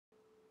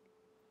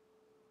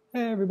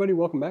Hey everybody,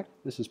 welcome back.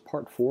 This is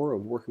part 4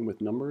 of working with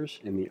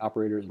numbers in the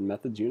operators and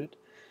methods unit.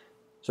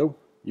 So,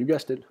 you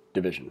guessed it,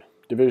 division.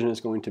 Division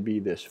is going to be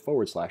this /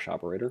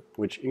 operator,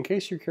 which in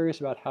case you're curious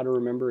about how to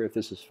remember if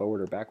this is forward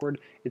or backward,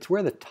 it's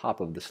where the top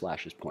of the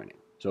slash is pointing.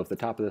 So if the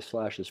top of the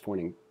slash is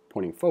pointing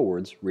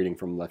forwards, reading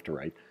from left to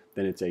right,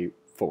 then it's a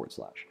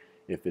 /.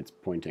 If it's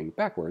pointing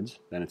backwards,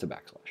 then it's a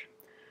backslash.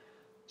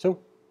 So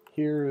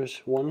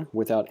here's one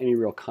without any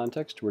real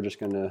context. We're just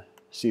going to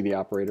see the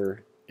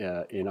operator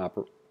in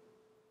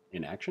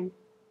action.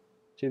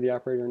 See the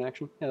operator in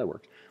action? Yeah, that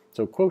works.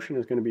 So quotient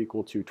is going to be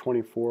equal to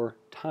 24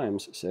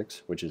 times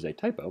 6, which is a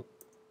typo,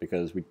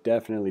 because we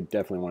definitely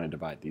want to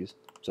divide these.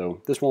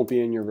 So this won't be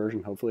in your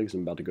version, hopefully, because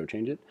I'm about to go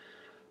change it.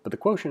 But the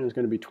quotient is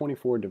going to be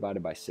 24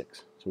 divided by 6.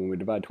 So when we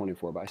divide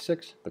 24 by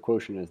 6, the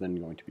quotient is then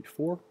going to be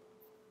 4.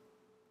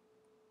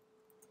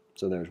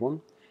 So there's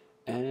one.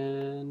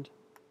 And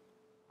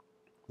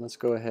let's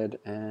go ahead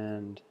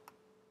and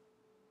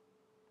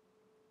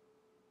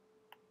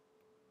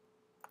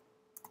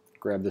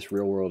grab this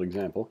real-world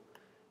example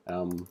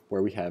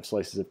where we have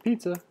slices of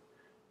pizza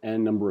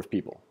and number of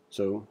people.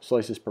 So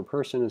slices per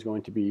person is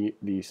going to be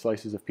the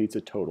slices of pizza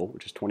total,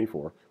 which is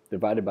 24,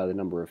 divided by the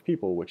number of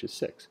people, which is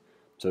 6.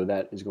 So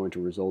that is going to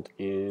result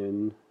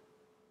in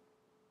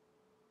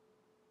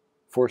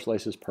 4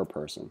 slices per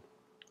person.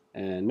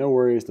 And no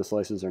worries, the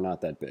slices are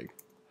not that big.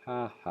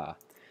 Ha ha.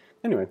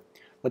 Anyway,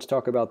 let's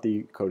talk about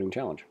the coding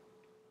challenge.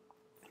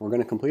 We're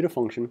going to complete a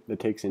function that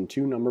takes in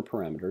 2 number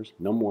parameters,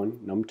 num1,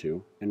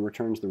 num2, and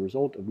returns the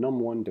result of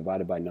num1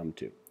 divided by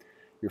num2.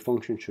 Your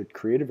function should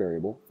create a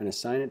variable and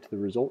assign it to the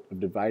result of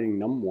dividing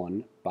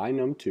num1 by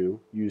num2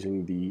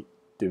 using the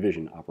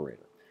division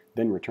operator.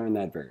 Then return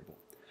that variable.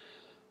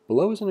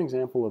 Below is an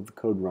example of the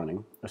code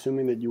running,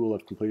 assuming that you will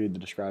have completed the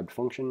described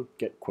function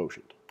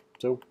getQuotient.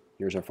 So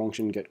here's our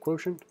function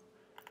getQuotient.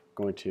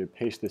 Going to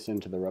paste this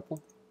into the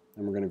REPL,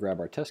 and we're going to grab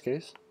our test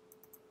case.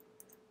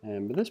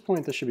 And at this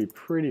point, this should be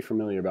pretty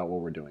familiar about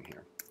what we're doing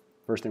here.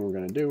 First thing we're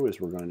going to do is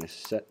we're going to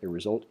set a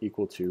result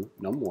equal to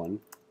num1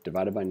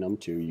 divided by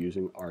num2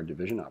 using our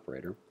division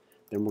operator.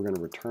 Then we're going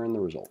to return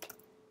the result.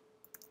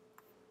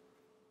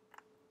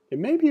 It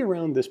may be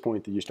around this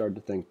point that you start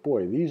to think,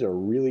 boy, these are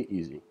really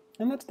easy.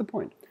 And that's the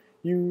point.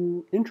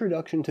 Your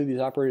introduction to these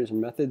operators and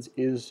methods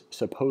is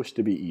supposed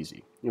to be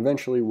easy.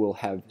 Eventually, we'll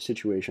have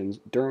situations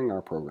during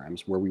our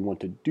programs where we want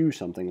to do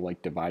something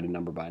like divide a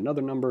number by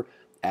another number,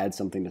 add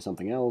something to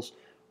something else,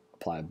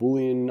 apply a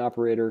Boolean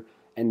operator,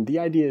 and the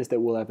idea is that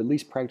we'll have at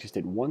least practiced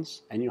it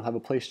once, and you'll have a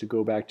place to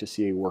go back to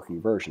see a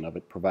working version of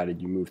it, provided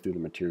you move through the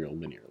material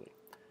linearly.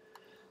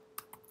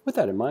 With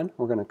that in mind,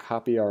 we're going to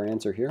copy our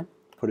answer here,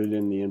 put it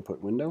in the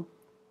input window,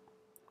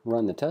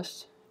 run the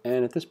test,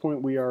 and at this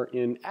point we are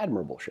in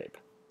admirable shape.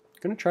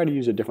 I'm going to try to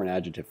use a different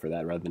adjective for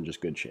that rather than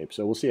just good shape,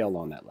 so we'll see how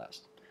long that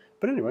lasts.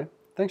 But anyway,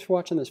 thanks for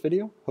watching this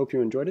video, hope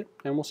you enjoyed it,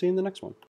 and we'll see you in the next one.